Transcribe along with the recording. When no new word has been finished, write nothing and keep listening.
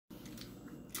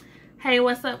Hey,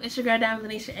 what's up? It's your girl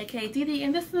Deedeesaidso, aka Dee,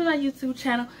 and this is my YouTube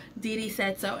channel,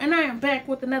 Deedeesaidso, and I am back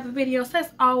with another video. So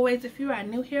as always, if you are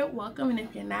new here, welcome, and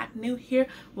if you're not new here,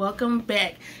 welcome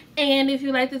back. And if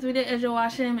you like this video as you're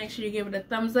watching, make sure you give it a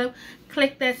thumbs up,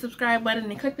 click that subscribe button,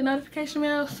 and click the notification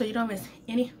bell so you don't miss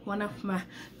any one of my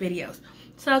videos.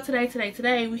 So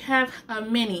today we have a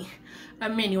mini.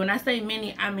 When I say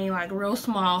mini, I mean like real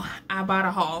small Ibotta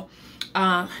haul.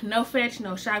 No fetch,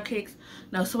 no Shopkicks,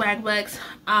 no swag bucks,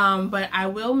 but I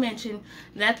will mention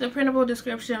that the printable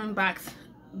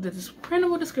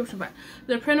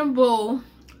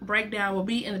breakdown will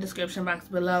be in the description box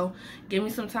below. Give me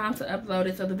some time to upload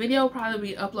it, so the video will probably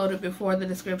be uploaded before the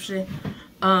description,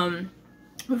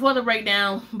 before the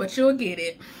breakdown, but you'll get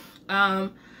it.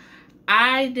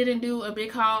 I didn't do a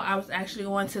big haul. I was actually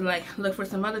going to like look for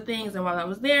some other things, and while I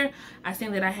was there, I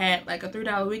seen that I had like a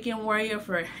 $3 weekend warrior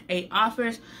for 8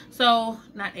 offers. So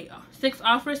not 8, 6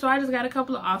 offers. So I just got a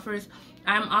couple of offers.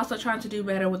 I'm also trying to do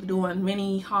better with doing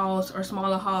mini hauls or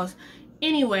smaller hauls.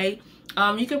 Anyway,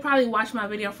 you could probably watch my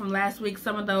video from last week.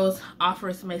 Some of those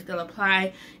offers may still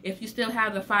apply. If you still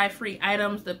have the 5 free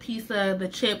items, the pizza, the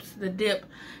chips, the dip,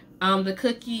 the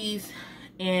cookies,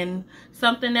 and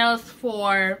something else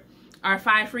for our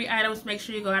 5 free items, make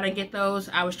sure you go out and get those.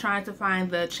 I was trying to find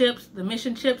the chips, the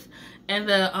mission chips, and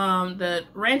the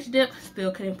ranch dip. Still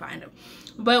couldn't find them.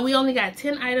 But we only got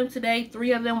 10 items today.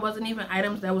 3 of them wasn't even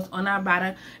items that was on our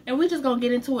Ibotta. And we just gonna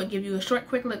get into it, give you a short,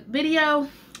 quick look video,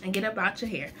 and get up out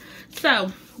your hair.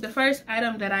 So the first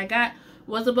item that I got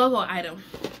was a BOGO item.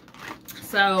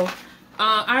 So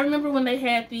I remember when they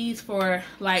had these for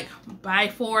like buy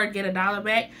 4 get $1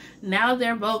 back. Now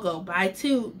they're BOGO, buy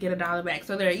 2 get $1 back.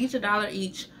 So they're each $1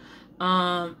 each.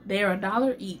 They're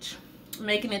 $1 each,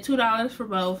 making it $2 for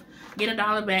both. Get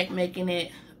 $1 back, making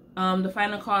it the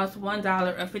final cost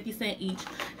 $1 or 50 cents each.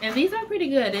 And these are pretty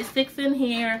good. There's 6 in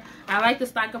here. I like to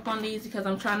stock up on these because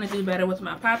I'm trying to do better with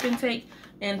my pop intake.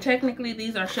 And technically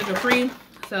these are sugar free,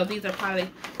 so these are probably,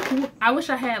 I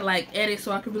wish I had like edits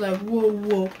so I could be like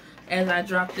whoa as I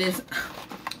drop this.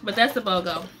 But that's the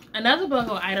BOGO. Another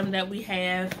BOGO item that we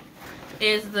have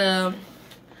is the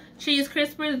cheese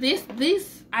crispers.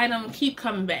 These items keep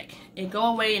coming back. It go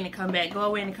away and it come back, go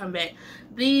away and it come back.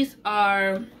 This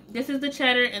is the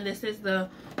cheddar and this is the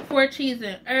 4 cheese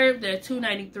and herb. They're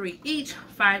 $2.93 each,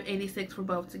 $5.86 for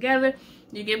both together.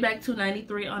 You get back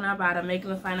 $2.93 on our Ibotta, making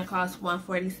the final cost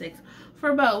 $1.46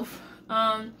 for both.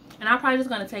 And I'm probably just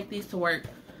gonna take these to work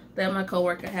that my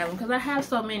coworker have them because I have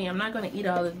so many. I'm not going to eat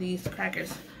all of these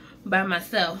crackers by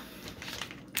myself.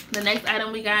 The next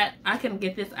item we got, I can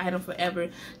get this item forever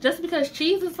just because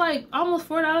cheese is like almost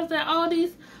 $4 at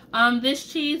Aldi's. This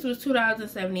cheese was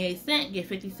 $2.78, get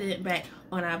 50 cents back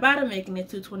on our Ibotta, making it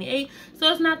 $2.28.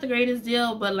 So it's not the greatest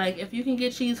deal, but like if you can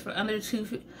get cheese for under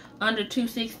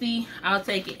 $2.60, I'll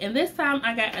take it. And this time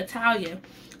I got Italian,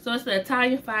 so it's the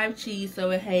Italian 5 cheese.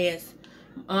 So it has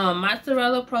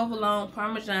mozzarella, provolone,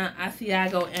 parmesan,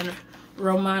 asiago, and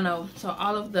romano. So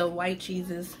all of the white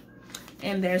cheeses,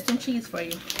 and there's some cheese for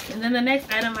you. And then the next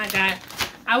item I got,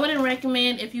 I wouldn't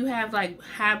recommend if you have like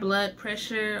high blood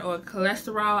pressure or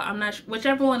cholesterol. I'm not,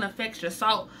 whichever one affects your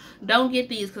salt, don't get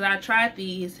these because I tried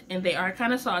these and they are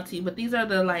kind of salty. But these are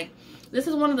the like, this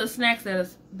is one of the snacks that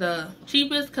is the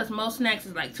cheapest because most snacks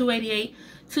is like $2.88,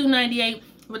 $2.98.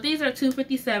 But these are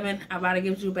 $2.57. Ibotta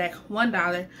gives you back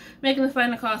 $1, making the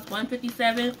final cost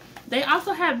 $1.57. They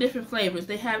also have different flavors.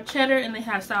 They have cheddar and they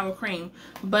have sour cream.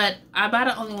 But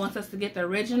Ibotta only wants us to get the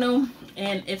original.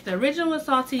 And if the original is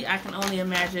salty, I can only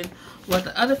imagine what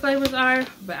the other flavors are.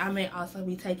 But I may also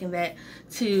be taking that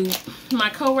to my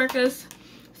coworkers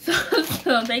so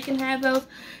they can have those.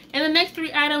 And the next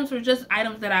 3 items were just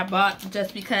items that I bought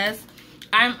just because.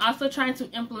 I'm also trying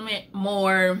to implement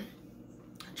more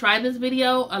try this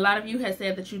video. A lot of you have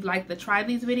said that you'd like to try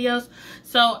these videos,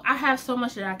 so I have so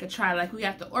much that I could try. Like we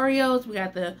got the Oreos, we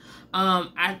got the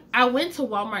I went to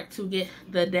Walmart to get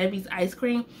the Debbie's ice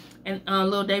cream and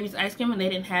little Debbie's ice cream, and they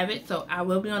didn't have it, so I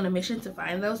will be on a mission to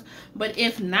find those. But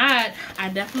if not, I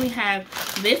definitely have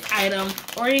this item,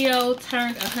 Oreo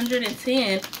turned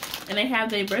 110, and they have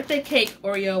their birthday cake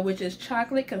Oreo, which is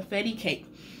chocolate confetti cake.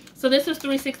 So this was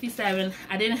 $3.67.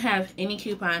 I didn't have any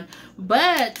coupon,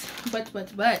 but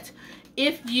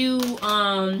if you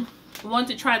want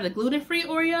to try the gluten-free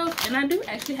Oreos, and I do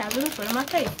actually have them in front of my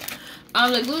face.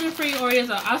 The gluten-free Oreos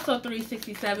are also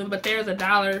 $3.67, but there's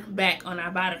 $1 back on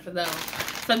Ibotta for those.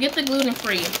 So get the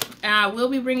gluten-free. I will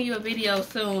be bringing you a video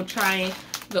soon trying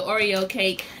the Oreo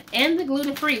cake and the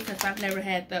gluten-free since I've never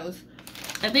had those.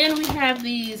 And then we have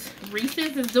these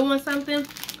Reese's is doing something.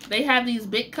 They have these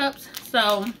big cups,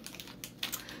 so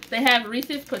they have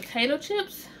Reese's potato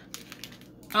chips,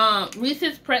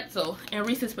 Reese's pretzel and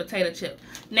Reese's potato chip.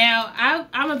 Now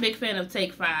I'm a big fan of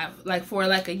Take 5. Like for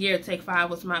like a year, Take 5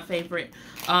 was my favorite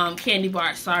candy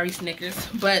bar. Sorry Snickers,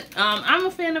 but I'm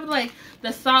a fan of like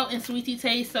the salt and sweetie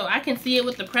taste, so I can see it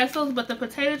with the pretzels. But the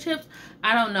potato chips,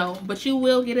 I don't know, but you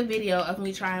will get a video of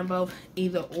me trying both,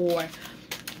 either or.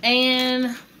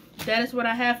 And that is what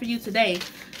I have for you today.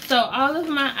 So all of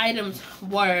my items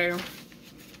were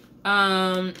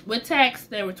with tax,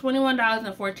 they were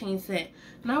 $21.14.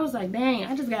 And I was like, dang,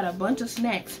 I just got a bunch of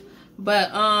snacks. But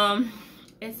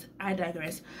I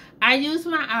digress. I used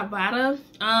my Ibotta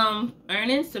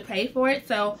earnings to pay for it,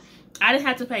 so I didn't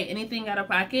have to pay anything out of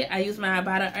pocket. I used my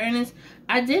Ibotta earnings.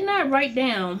 I did not write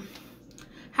down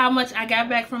how much I got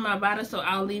back from my Ibotta, so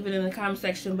I'll leave it in the comment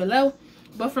section below.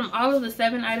 But from all of the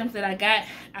 7 items that I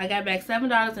got back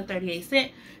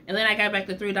 $7.38, and then I got back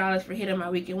the $3 for hitting my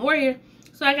weekend warrior.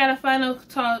 So I got a final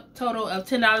total of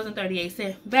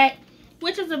 $10.38 back,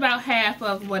 which is about half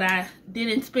of what I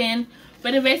didn't spend.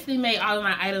 But it basically made all of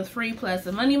my items free plus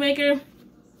a moneymaker.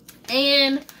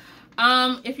 And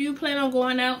if you plan on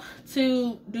going out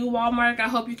to do Walmart, I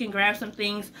hope you can grab some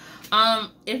things.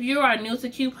 If you are new to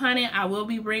couponing, I will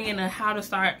be bringing a how to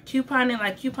start couponing,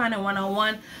 like couponing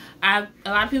 101. A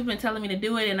lot of people have been telling me to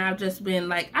do it, and I've just been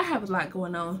like, I have a lot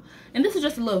going on. And this is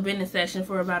just a little vending session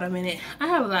for about a minute. I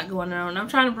have a lot going on. I'm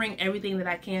trying to bring everything that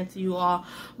I can to you all.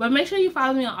 But make sure you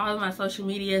follow me on all of my social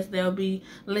medias. They'll be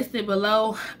listed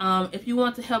below. If you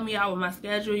want to help me out with my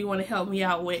schedule, you want to help me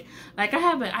out with, like, I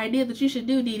have an idea that you should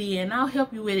do, Dee, and I'll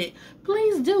help you with it.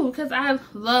 Please do, because I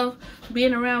love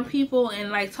being around people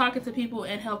and like talking to people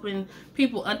and helping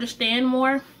people understand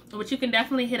more. But you can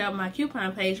definitely hit up my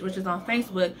coupon page, which is on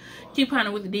Facebook,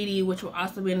 Couponing with Dee, which will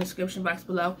also be in the description box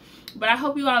below. But I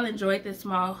hope you all enjoyed this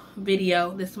small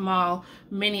video, this small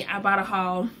mini Ibotta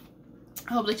haul.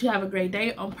 I hope that you have a great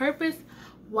day on purpose.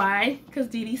 Why? Because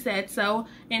Dee said so.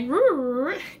 And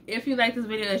if you like this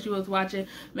video as you was watching,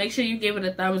 make sure you give it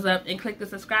a thumbs up and click the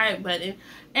subscribe button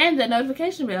and the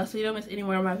notification bell so you don't miss any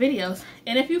more of my videos.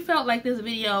 And if you felt like this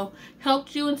video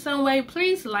helped you in some way,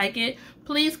 please like it,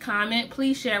 please comment,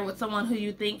 please share with someone who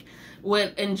you think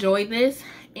would enjoy this.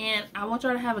 And I want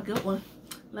y'all to have a good one.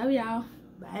 Love y'all.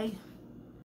 Bye.